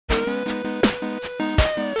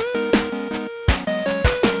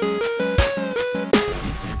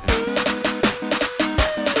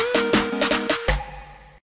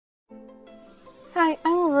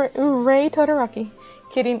Todoroki.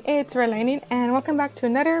 Kidding, it's Relaine, and welcome back to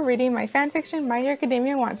another reading my fanfiction My Hero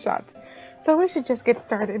Academia one-shots. So we should just get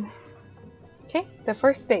started. Okay, the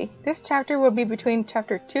first day. This chapter will be between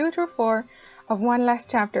chapter 2 through 4 of one last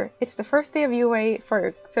chapter. It's the first day of UA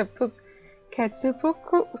for Katsupuku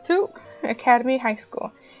Academy High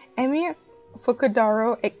School. Emi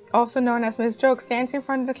Fukudaro, also known as Miss Joke, stands in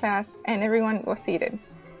front of the class and everyone was seated.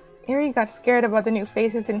 Eri got scared about the new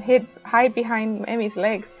faces and hide behind Emi's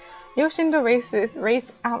legs. Yoshindo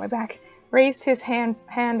raised his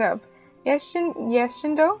hand up. Yes,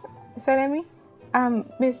 Shindo, said Emi.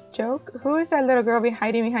 Miss Joke, who is that little girl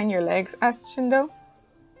hiding behind your legs? Asked Shindo.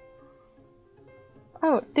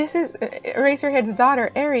 Oh, this is Eraserhead's daughter,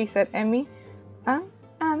 Eri, said Emi.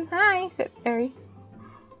 Hi, said Eri.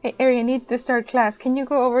 Hey, Eri, I need to start class. Can you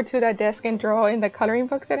go over to that desk and draw in the coloring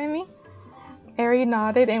book, said Emi. Eri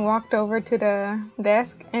nodded and walked over to the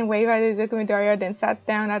desk and waved at Izuku Midoriya, then sat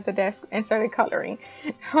down at the desk and started coloring.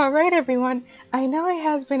 Alright everyone, I know it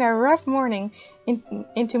has been a rough morning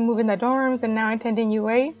into moving the dorms and now attending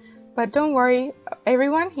UA, but don't worry,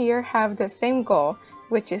 everyone here have the same goal,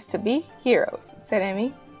 which is to be heroes, said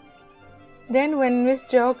Emi. Then when Miss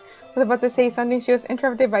Joke was about to say something, she was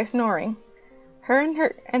interrupted by snoring.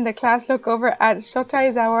 Her and the class look over at Shota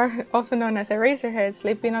Izawa, also known as Eraserhead,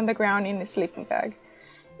 sleeping on the ground in his sleeping bag.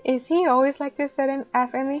 Is he always like this?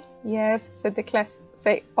 asked Emi. Yes, said the class,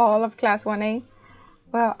 all of Class 1A.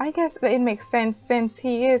 Well, I guess that it makes sense since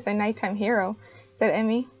he is a nighttime hero, said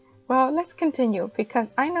Emi. Well, let's continue,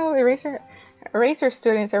 because I know Eraser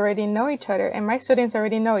students already know each other, and my students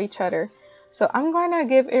already know each other. So I'm going to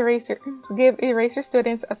give Eraser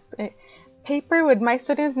students a paper with my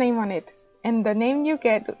student's name on it. And the name you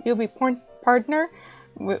get, will be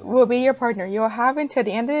your partner. You'll have until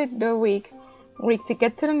the end of the week to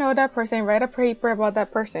get to know that person and write a paper about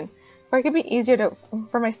that person. For it could be easier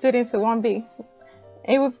for my students who won't be.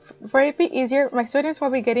 My students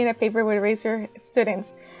won't be getting a paper with Eraser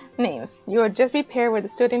students' names. You will just be paired with the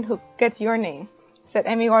student who gets your name, said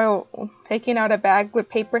Emi while taking out a bag with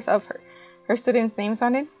papers of her students' names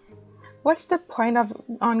on it. What's the point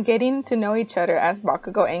on getting to know each other? Asked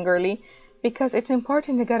Bakugo angrily. Because it's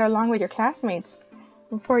important to get along with your classmates.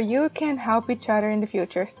 For you can help each other in the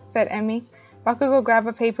future, said Emi. Bakugo grabbed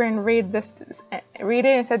a paper and read it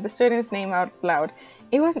and said the student's name out loud.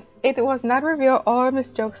 It was not revealed all of Miss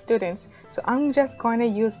Joke's students, so I'm just going to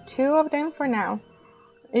use 2 of them for now.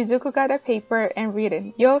 Izuku got a paper and read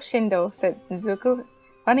it. Yoshindo, said Izuku.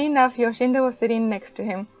 Funny enough, Yoshindo was sitting next to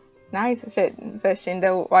him. Nice, said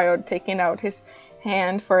Shindo while taking out his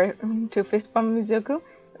hand to fist bump Izuku.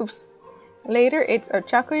 Oops. Later, it's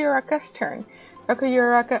Ochako Yoraka's turn.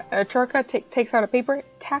 Chorka takes out a paper.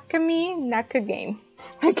 Takami Nakagame.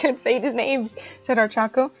 I can't say these names, said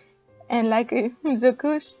Ochako. And like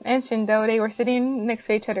Izuku and Shindo, they were sitting next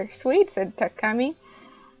to each other. Sweet, said Takami.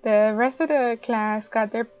 The rest of the class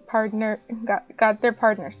got their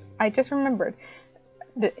partners. I just remembered.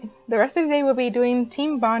 The rest of the day will be doing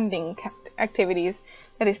team bonding activities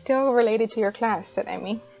that is still related to your class, said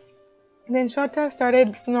Emi. Then Shota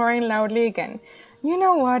started snoring loudly again. You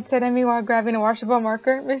know what, said Emi while grabbing a washable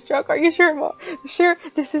marker. Miss Joke, are you sure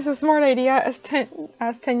this is a smart idea? asked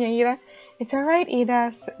Tenya Ida. It's alright,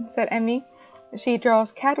 Ida, said Emi. She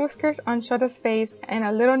draws cat whiskers on Shota's face and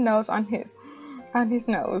a little nose on his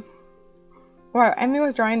nose. While Emi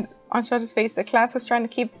was drawing on Shota's face, the class was trying to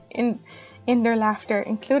keep in their laughter,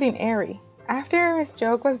 including Eri. After Miss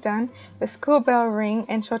Joke was done, the school bell rang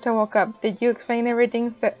and Shota woke up. Did you explain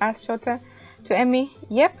everything? asked Shota to Emi.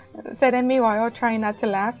 Yep, said Emi while trying not to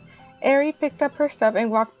laugh. Eri picked up her stuff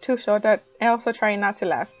and walked to Shota, also trying not to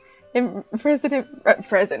laugh. Then President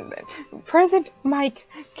Mike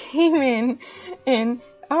came in.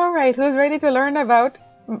 Alright, who's ready to learn about?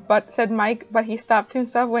 Said Mike, but he stopped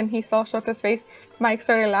himself when he saw Shota's face. Mike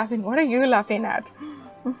started laughing. What are you laughing at?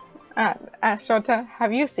 Asked Shota.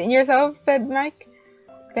 Have you seen yourself? Said Mike.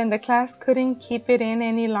 Then the class couldn't keep it in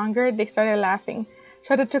any longer. They started laughing.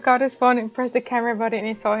 Shota took out his phone and pressed the camera button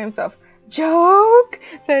and saw himself. Joke!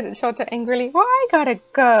 Said Shota angrily. Well, I gotta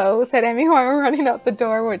go, said Emi while running out the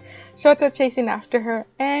door with Shota chasing after her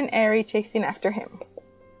and Eri chasing after him.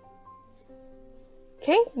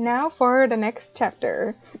 Okay, now for the next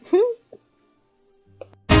chapter.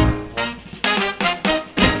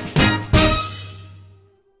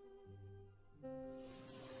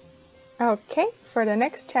 Okay, for the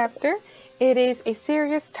next chapter, it is a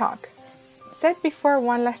serious talk. Said before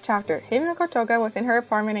one last chapter, Himiko Toga was in her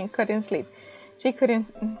apartment and couldn't sleep. She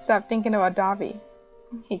couldn't stop thinking about Dabi.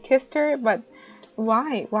 He kissed her, but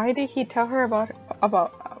why? Why did he tell her about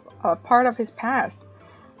a part of his past?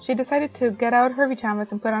 She decided to get out her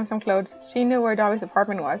pajamas and put on some clothes. She knew where Dobby's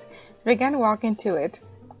apartment was. She began walking to it.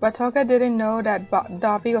 But Toga didn't know that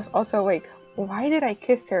Dobby was also awake. Why did I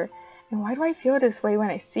kiss her? And why do I feel this way when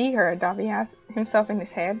I see her? Dobby asked himself in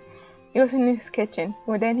his head. He was in his kitchen.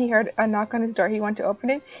 When then he heard a knock on his door. He went to open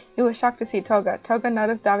it. He was shocked to see Toga. Toga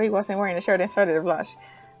noticed Dobby wasn't wearing a shirt and started to blush.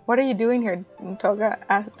 What are you doing here, Toga?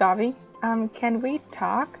 Asked Dobby. Can we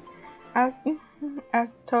talk? Asked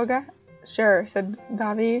Toga. Sure, said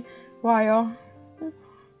Dobby, while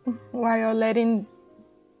letting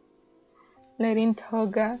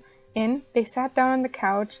Toga in. They sat down on the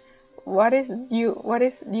couch. What is you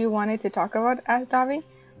wanted to talk about? Asked Dobby.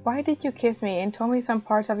 Why did you kiss me and told me some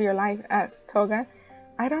parts of your life? Asked Toga.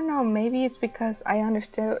 I don't know, maybe it's because I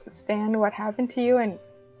understand what happened to you, and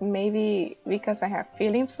maybe because I have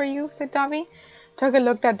feelings for you, said Dobby. Toga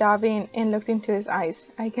looked at Dobby and looked into his eyes.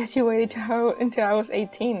 I guess you waited until I was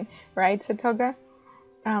 18, right? Said Toga.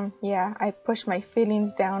 Yeah, I pushed my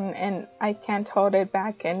feelings down and I can't hold it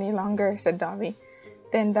back any longer, said Dobby.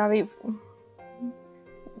 Then Dobby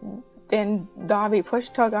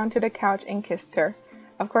pushed Toga onto the couch and kissed her.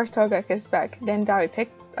 Of course, Toga kissed back. Then Dobby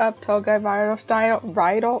picked up Toga bridal style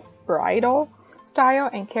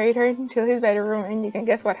and carried her into his bedroom, and you can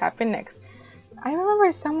guess what happened next. I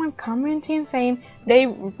remember someone commenting saying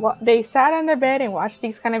they sat on their bed and watched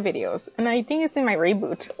these kind of videos, and I think it's in my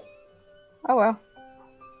reboot. Oh well.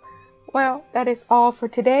 Well, that is all for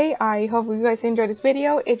today. I hope you guys enjoyed this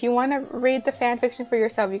video. If you want to read the fanfiction for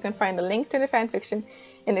yourself, you can find a link to the fanfiction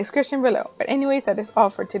in the description below. But anyways, that is all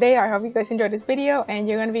for today. I hope you guys enjoyed this video, and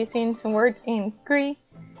you're going to be seeing some words in 3,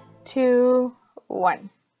 2, 1.